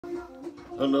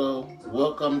Hello,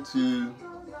 welcome to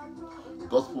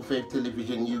Gospel Faith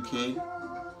Television UK.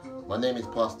 My name is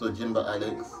Pastor Jimba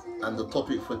Alex, and the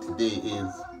topic for today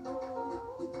is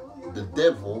the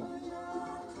devil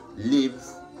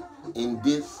lives in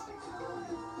this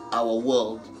our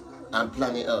world and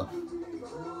planet Earth.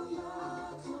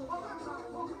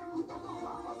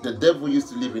 The devil used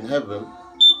to live in heaven,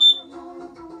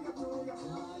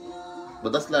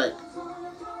 but that's like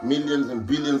millions and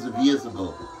billions of years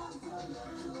ago.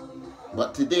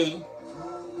 But today,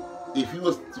 if you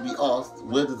was to be asked,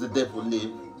 where does the devil live?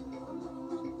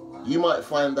 You might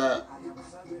find that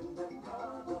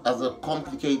as a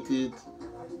complicated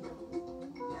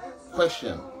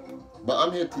question. But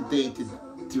I'm here today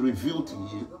to reveal to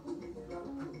you,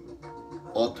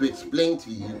 or to explain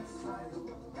to you,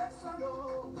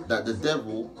 that the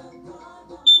devil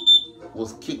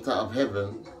was kicked out of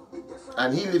heaven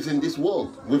and he lives in this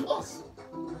world with us.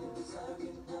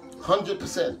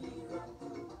 100%.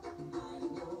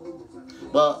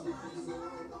 But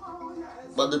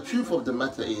the truth of the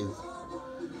matter is,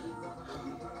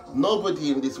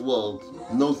 nobody in this world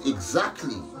knows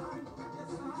exactly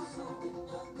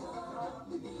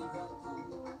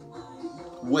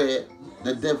where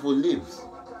the devil lives.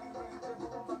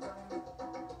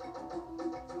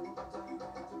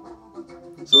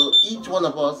 So each one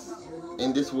of us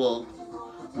in this world,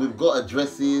 we've got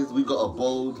addresses, we've got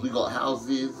abodes, we've got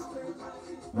houses,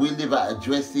 we live at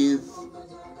addresses.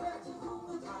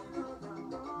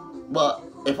 But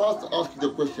if I was to ask you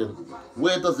the question,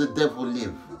 where does the devil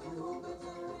live?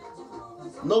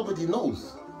 Nobody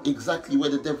knows exactly where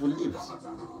the devil lives.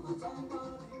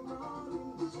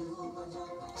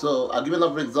 So I'll give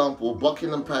another example.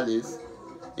 Buckingham Palace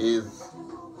is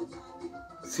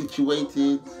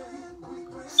situated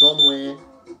somewhere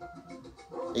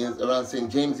around St.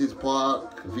 James's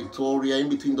Park, Victoria, in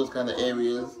between those kind of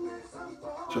areas.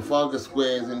 Trafalgar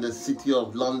Square is in the city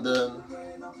of London.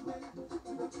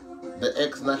 The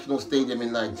ex-national stadium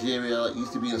in Nigeria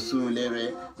used to be in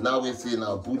Surulere, now it's in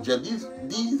Abuja.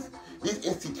 These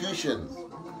institutions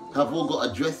have all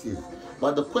got addresses.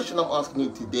 But the question I'm asking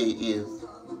you today is,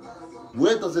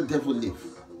 where does the devil live?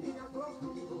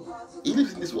 He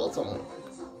lives in this world somewhere.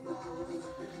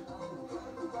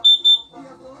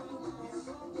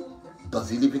 Does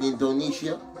he live in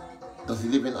Indonesia? Does he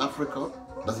live in Africa?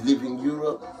 Does he live in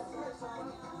Europe?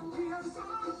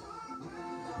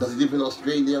 Does he live in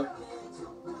Australia?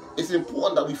 It's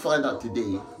important that we find out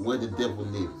today where the devil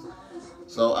lives.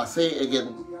 So I say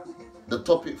again, the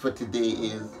topic for today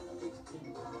is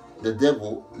the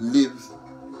devil lives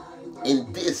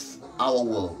in this, our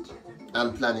world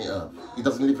and planet Earth. He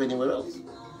doesn't live anywhere else.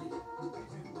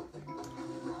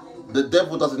 The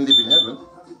devil doesn't live in heaven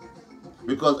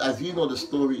because, as you know, the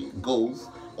story goes,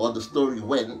 or the story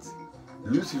went,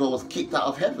 Lucifer was kicked out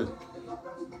of heaven.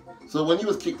 So when he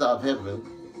was kicked out of heaven,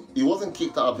 he wasn't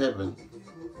kicked out of heaven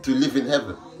to live in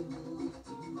heaven.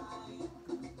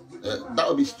 That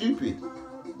would be stupid,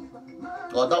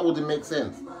 or that wouldn't make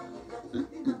sense.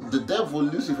 The devil,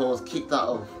 Lucifer, was kicked out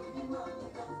of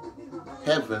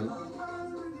heaven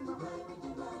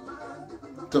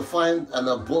to find an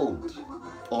abode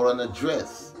or an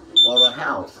address or a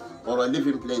house or a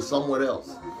living place somewhere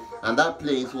else, and that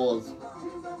place was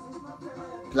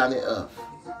planet Earth.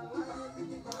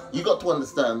 You got to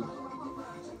understand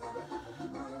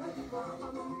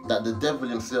that the devil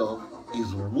himself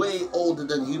is way older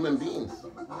than human beings.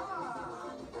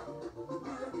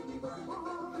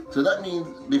 So that means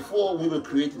before we were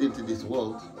created into this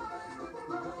world,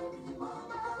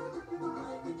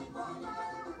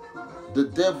 the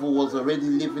devil was already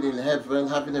living in heaven,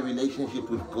 having a relationship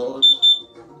with God.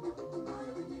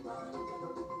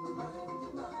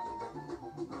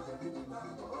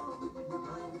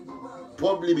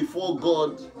 Probably before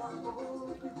God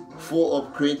thought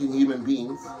of creating human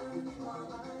beings,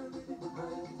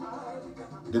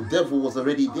 the devil was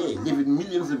already there, living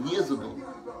millions of years ago.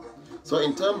 So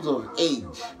in terms of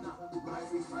age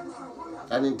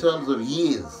and in terms of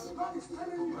years,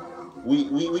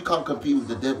 we can't compete with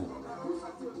the devil.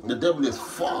 The devil is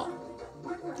far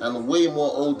and way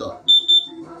more older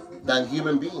than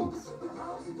human beings.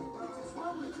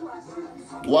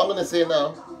 What I'm going to say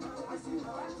now,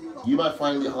 you might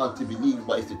find it hard to believe,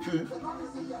 but it's the truth.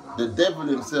 The devil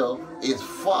himself is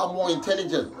far more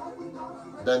intelligent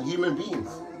than human beings.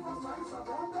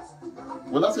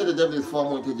 When I say the devil is far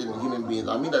more intelligent than human beings,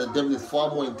 I mean that the devil is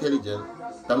far more intelligent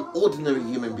than ordinary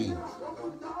human beings.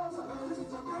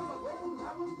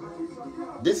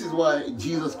 This is why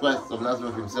Jesus Christ of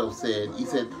Nazareth himself said, he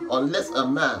said, unless a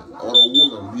man or a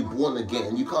woman be born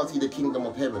again, you can't see the kingdom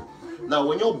of heaven. Now,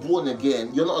 when you're born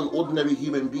again, you're not an ordinary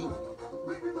human being.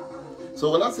 So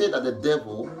when I say that the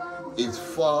devil is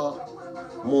far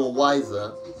more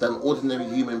wiser than ordinary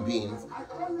human beings,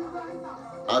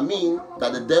 I mean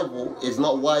that the devil is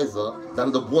not wiser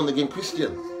than the born-again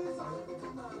Christian.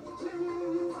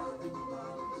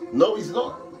 No, he's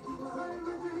not.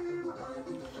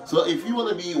 So if you want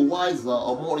to be wiser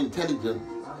or more intelligent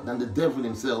than the devil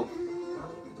himself,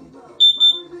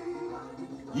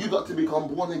 you got to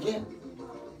become born again.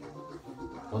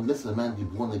 Unless a man be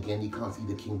born again, he can't see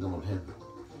the kingdom of heaven.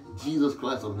 Jesus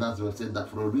Christ of Nazareth said that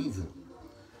for a reason.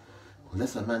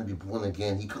 Unless a man be born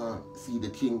again, he can't see the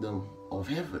kingdom of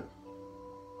heaven.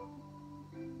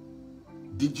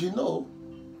 Did you know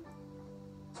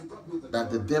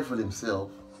that the devil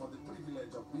himself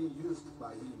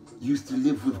used to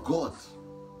live with God?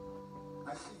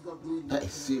 That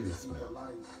is serious, man.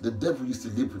 The devil used to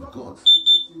live with God.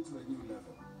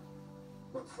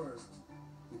 But first,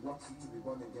 he wants you to be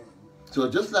born again. So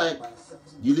just like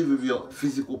you live with your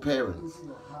physical parents,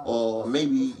 or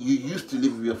maybe you used to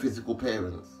live with your physical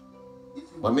parents,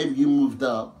 but maybe you moved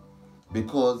out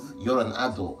because you're an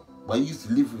adult, but you used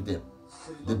to live with them.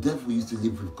 The devil used to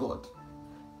live with God.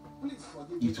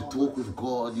 He used to talk with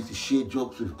God, used to share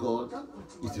jokes with God,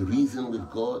 used to reason with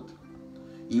God.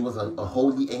 He was a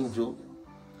holy angel.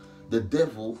 The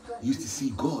devil used to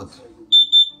see God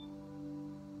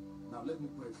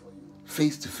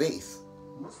face to face.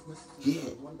 Yeah.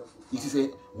 You used to say,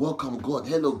 welcome God,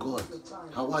 hello God,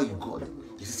 how are you God?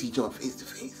 You used to see each other face to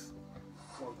face.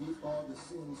 Forgive all the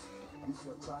sins which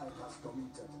your child has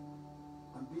committed,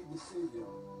 and be the Savior,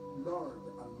 Lord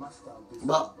and Master of this.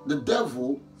 But the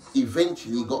devil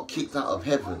eventually got kicked out of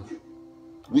heaven,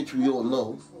 which we all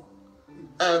know.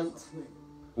 And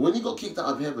when he got kicked out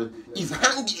of heaven, he's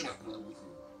hanging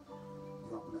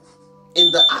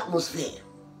in the atmosphere.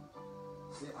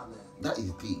 That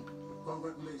is deep.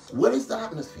 Where is the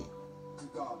atmosphere?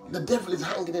 The devil is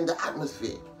hanging in the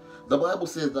atmosphere. The Bible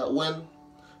says that when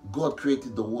God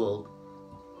created the world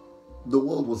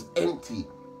was empty,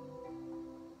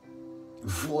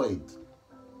 void,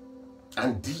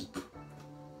 and deep.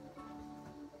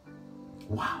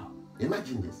 Wow.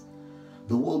 Imagine this.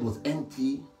 The world was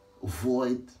empty,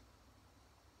 void,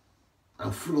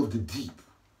 and full of the deep.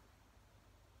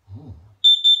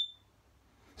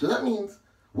 So that means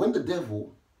when the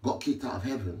devil got kicked out of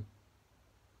heaven,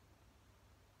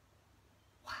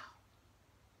 wow,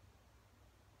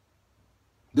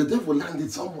 the devil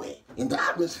landed somewhere in the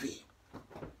atmosphere,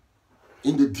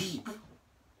 in the deep,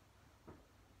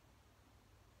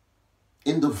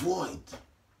 in the void.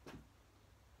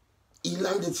 He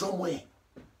landed somewhere.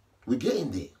 We're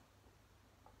getting there.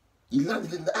 He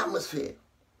landed in the atmosphere.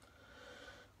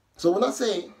 So when I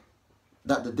say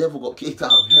that the devil got kicked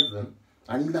out of heaven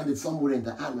and he landed somewhere in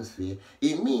the atmosphere,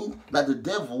 it means that the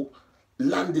devil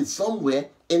landed somewhere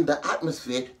in the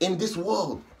atmosphere in this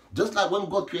world. Just like when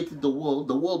God created the world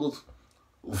was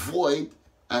void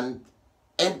and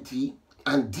empty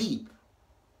and deep.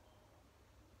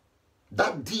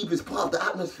 That deep is part of the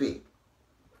atmosphere.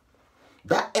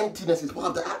 That emptiness is part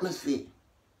of the atmosphere.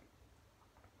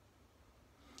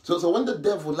 So when the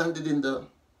devil landed in the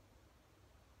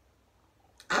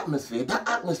atmosphere, that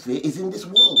atmosphere is in this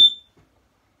world.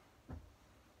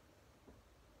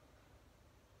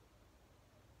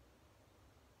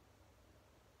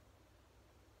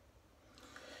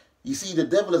 You see, the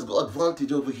devil has got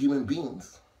advantage over human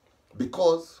beings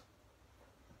because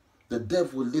the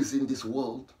devil lives in this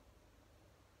world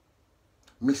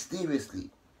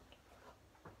mysteriously.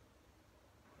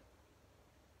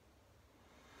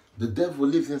 The devil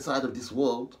lives inside of this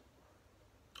world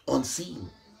unseen.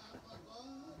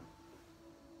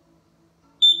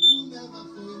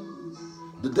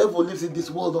 The devil lives in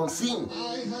this world unseen.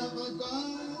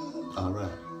 All right.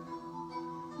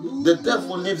 The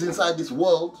devil lives inside this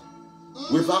world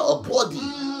without a body.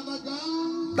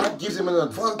 That gives him an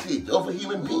advantage over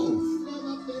human beings.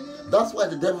 That's why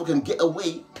the devil can get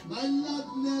away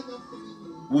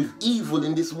with evil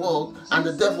in this world, and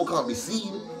the devil can't be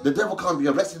seen. The devil can't be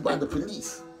arrested by the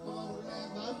police.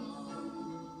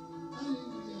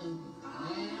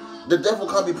 The devil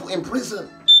can't be put in prison.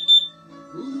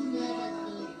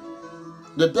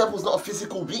 The devil's not a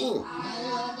physical being.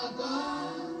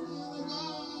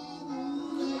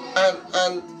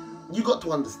 And you got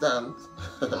to understand,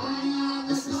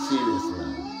 this is serious,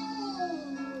 man.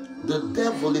 The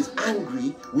devil is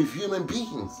angry with human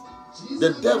beings.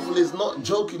 The devil is not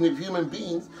joking with human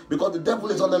beings because the devil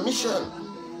is on a mission.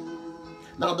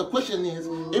 Now the question is,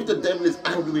 if the devil is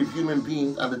angry with human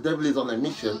beings and the devil is on a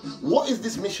mission, what is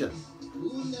this mission?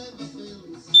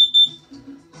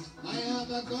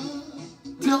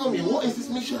 Tell me, what is this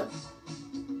mission?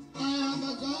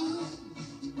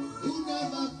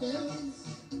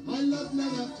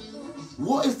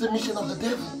 What is the mission of the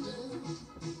devil?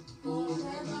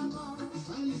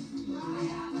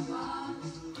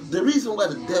 The reason why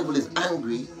the devil is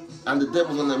angry and the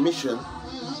devil's on a mission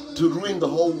to ruin the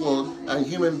whole world and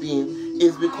human beings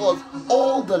is because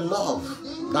all the love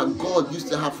that God used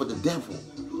to have for the devil,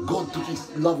 God took his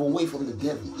love away from the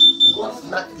devil. God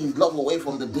snatched his love away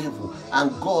from the devil,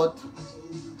 and God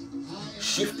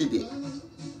shifted it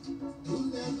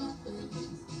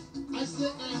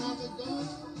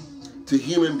to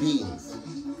human beings.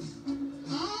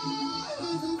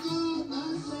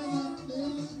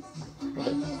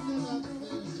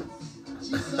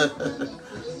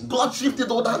 God shifted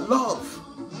all that love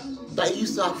that he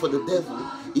used to have for the devil,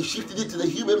 he shifted it to the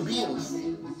human beings.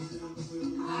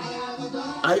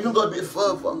 I even got a bit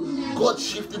further. God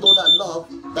shifted all that love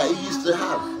that he used to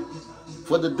have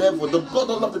for the devil. God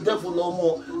don't love the devil no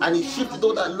more, and he shifted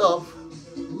all that love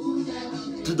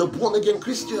to the born again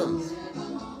Christians.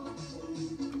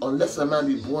 Unless a man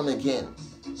be born again,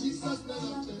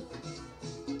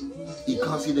 he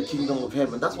can't see the kingdom of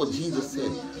heaven. That's what Jesus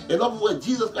said. In other words,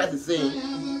 Jesus Christ is saying,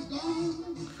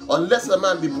 unless a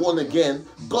man be born again,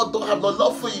 God don't have no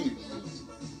love for you.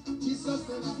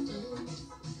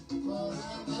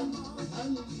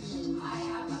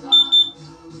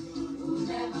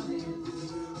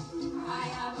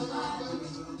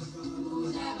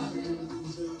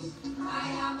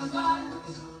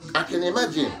 I can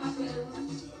imagine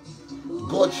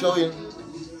God showing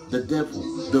the devil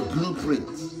the blueprint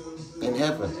in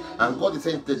heaven, and God is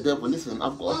saying to the devil, listen,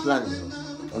 I've got a plan, you know.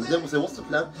 And the devil said, what's the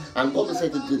plan? And God is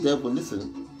saying to the devil,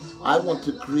 listen, I want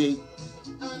to create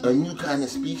a new kind of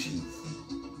species,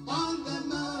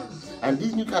 and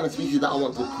these new kind of species that I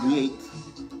want to create,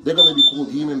 they're going to be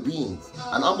called human beings,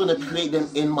 and I'm going to create them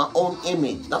in my own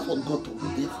image. That's what God told the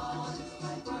devil.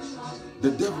 The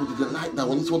devil didn't like that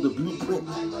when he saw the blueprint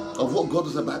of what God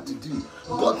was about to do.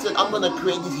 God said, I'm going to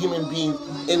create these human beings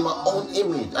in my own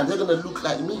image, and they're going to look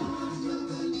like me,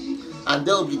 and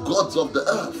they'll be gods of the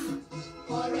earth.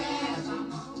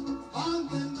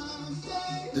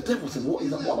 The devil said, what is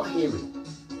that? What am I hearing?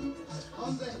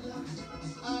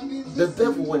 The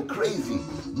devil went crazy.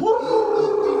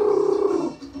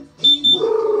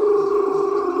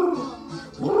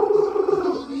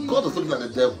 God was looking at the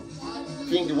devil,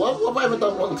 thinking, what have I ever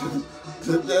done wrong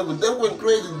to the devil? The devil went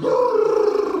crazy.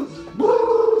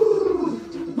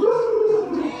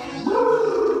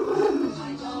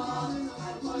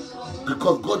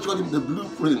 Because God showed him the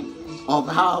blueprint of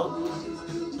how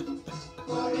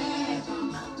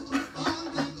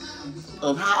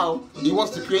he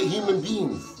wants to create human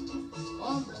beings,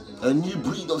 a new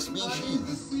breed of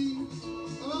species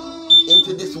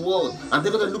into this world, and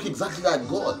they're going to look exactly like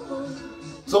God.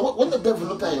 So when the devil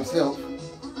looked at himself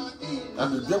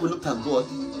and the devil looked at God,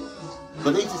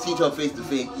 but they used to see each other face to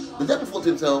face, the devil thought to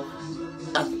himself,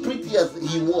 as pretty as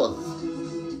he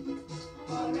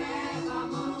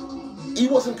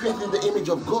wasn't created in the image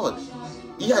of God.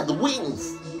 He had the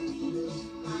wings.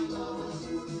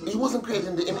 He wasn't created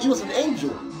in the image. He was an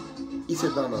angel. He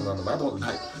said, no, I don't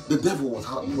like it. The devil was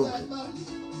heartbroken.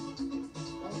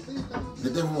 The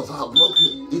devil was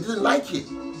heartbroken. He didn't like it.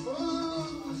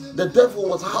 The devil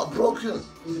was heartbroken.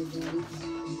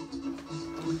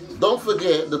 Don't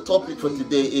forget, the topic for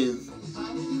today is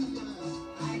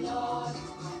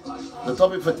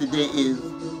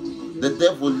the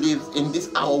devil lives in this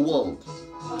our world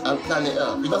and planet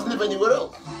Earth. He doesn't live anywhere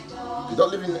else. He don't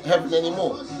live in heaven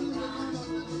anymore.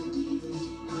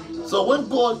 So when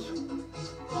God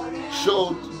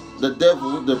showed the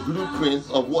devil the blueprint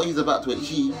of what he's about to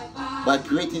achieve by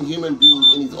creating human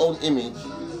beings in his own image,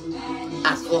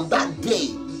 as from that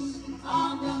day,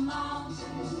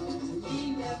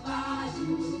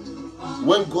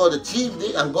 when God achieved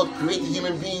it and God created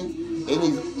human beings in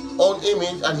his own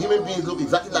image, and human beings look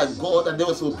exactly like God, and they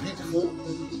were so beautiful,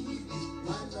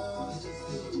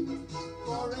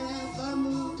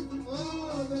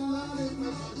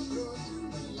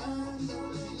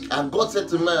 and God said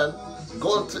to man, go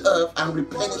on to earth and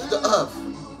replenish the earth.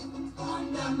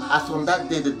 As from that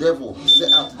day, the devil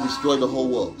set out to destroy the whole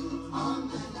world.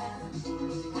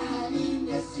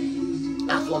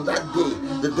 As from that day,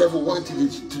 the devil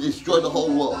wanted to destroy the whole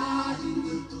world.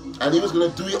 And he was going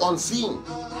to do it unseen.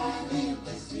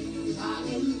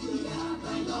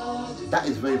 That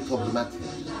is very problematic.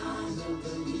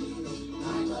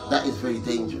 That is very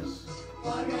dangerous.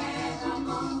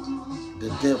 The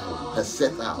devil has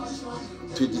set out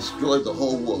to destroy the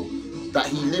whole world that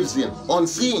he lives in,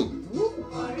 unseen.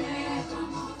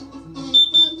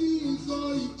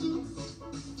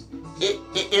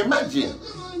 Imagine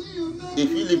if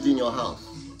you lived in your house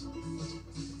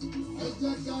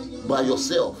by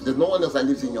yourself. There's no one else that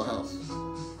lives in your house.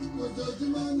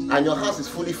 And your house is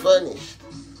fully furnished.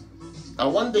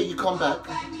 And one day you come back,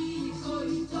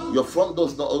 your front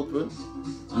door's not open,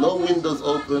 no windows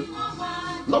open,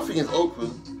 nothing is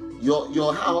open.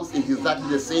 Your house is exactly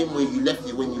the same way you left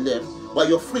it when you left, but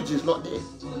your fridge is not there.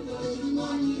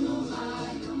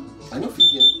 And you're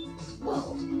thinking,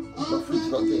 wow, my fridge is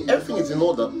not there. Everything is in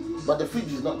order, but the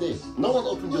fridge is not there. No one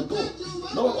opened your door.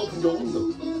 No one opened your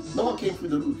window. No one came through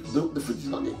the roof. The fridge is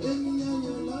not there.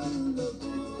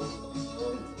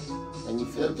 And you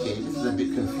say, okay, this is a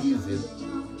bit confusing.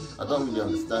 I don't really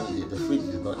understand it. The fridge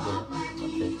is not there.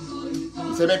 Okay.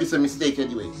 You say maybe it's a mistake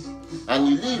anyway. And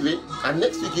you leave it, and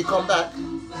next week you come back.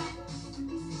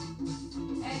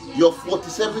 Your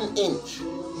 47-inch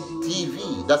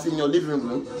TV that's in your living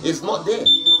room is not there.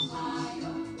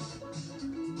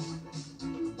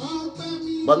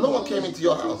 But no one came into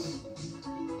your house.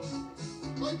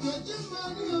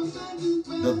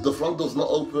 The front door's not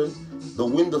open. The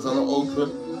windows are not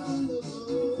open.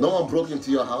 No one broke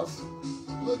into your house.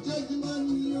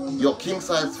 Your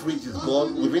king-size fridge is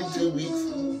gone. Within 2 weeks,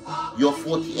 your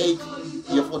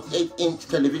 48-inch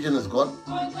television is gone.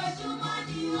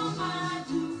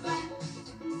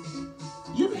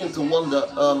 You begin to wonder,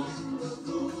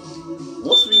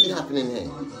 what's really happening here?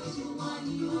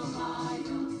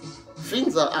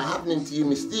 Things are happening to you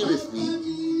mysteriously,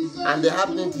 and they're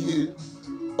happening to you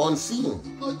unseen.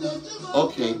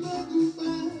 Okay.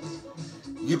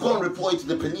 You go and report it to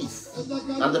the police,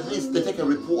 and the police, they take a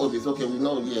report of it. Okay, we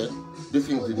know, yeah, this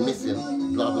thing's been missing,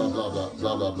 blah, blah, blah, blah,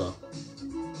 blah, blah, blah.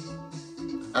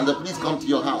 And the police come to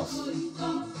your house,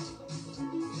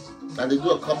 and they do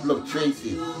a couple of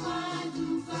traces,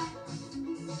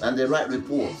 and they write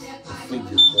reports. The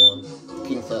fridge is gone, the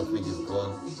king-size fridge is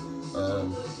gone,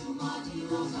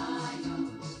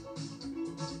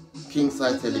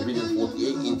 king-size television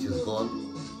 48 inches gone.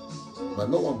 But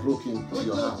no one broke into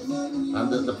your house.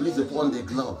 And the police have put on their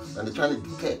gloves and they're trying to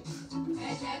detect.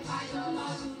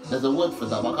 There's a word for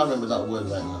that, but I can't remember that word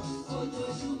right now.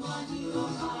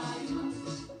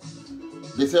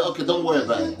 They say, okay, don't worry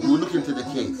about it. We'll look into the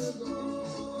case.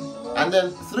 And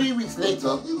then 3 weeks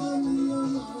later,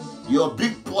 your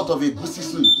big pot of egusi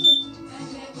soup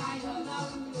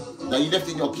that you left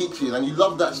in your kitchen, and you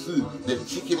love that soup. There's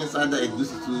chicken inside that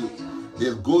egusi soup.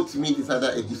 There's goat meat inside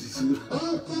that egusi soup.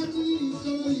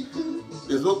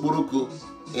 There's okporoko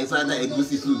inside that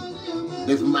egusi soup.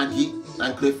 There's maggi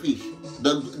and crayfish.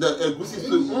 The egusi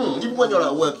soup, even when you're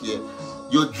at work here,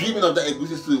 you're dreaming of that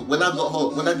egusi soup. When I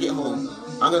get home,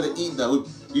 I'm gonna eat that.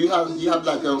 You have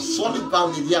like a solid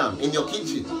pounded yam in your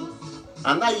kitchen.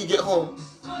 And now you get home,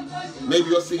 maybe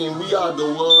you're singing, "We are the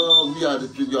world, we are the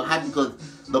truth." You're happy because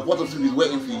the pot of soup is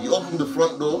waiting for you. You open the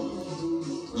front door,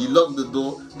 you lock the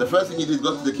door. The first thing you do is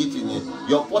go to the kitchen here.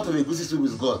 Your pot of egusi soup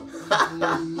is gone.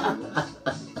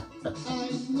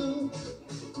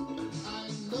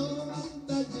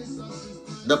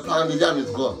 The pounded yam is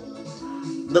gone.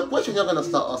 The question you're going to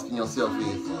start asking yourself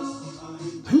is,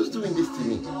 who's doing this to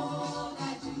me?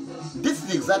 This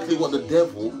is exactly what the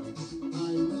devil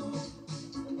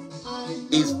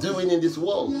is doing in this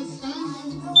world.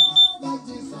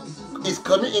 He's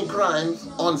committing crimes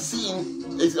unseen.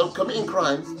 He's committing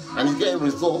crimes and he's getting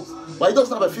results, but he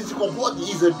doesn't have a physical body.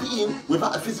 He's a being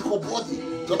without a physical body.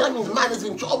 So that means man is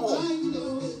in trouble.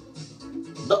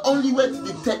 The only way to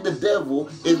detect the devil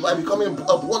is by becoming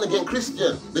a born-again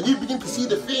Christian. Then you begin to see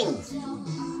the things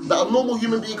that a normal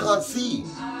human being can't see.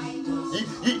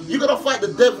 You gotta fight the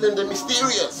devil in the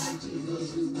mysterious.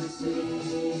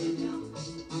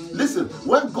 Listen,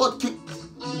 when God kicked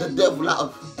the devil out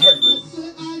of heaven,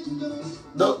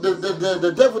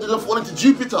 the devil didn't fall into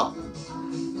Jupiter.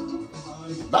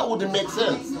 That wouldn't make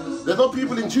sense. There's no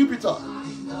people in Jupiter.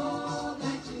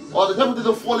 Or the devil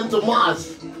didn't fall into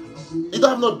Mars. He don't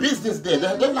have no business there.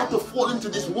 The devil had to fall into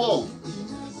this world.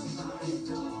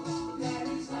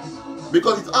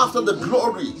 Because it's after the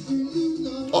glory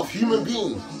of human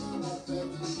beings.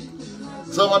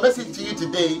 So my message to you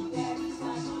today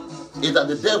is that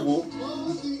the devil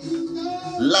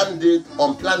landed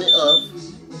on planet Earth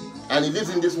and he lives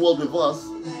in this world with us,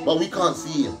 but we can't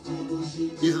see him.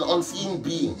 He's an unseen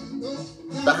being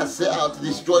that has set out to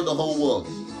destroy the whole world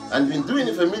and been doing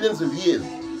it for millions of years.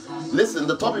 Listen,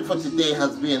 the topic for today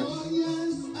has been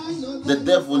the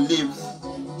devil lives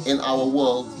in our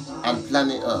world and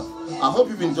planet Earth. I hope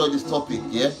you've enjoyed this topic,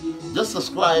 yeah? Just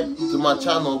subscribe to my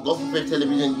channel, Gospel Faith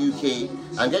Television UK,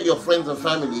 and get your friends and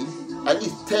family, at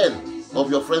least 10 of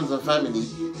your friends and family,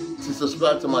 to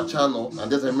subscribe to my channel, and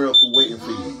there's a miracle waiting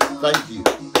for you. Thank you.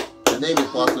 The name is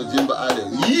Pastor Jimba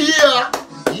Allen. Yeah!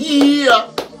 Yeah!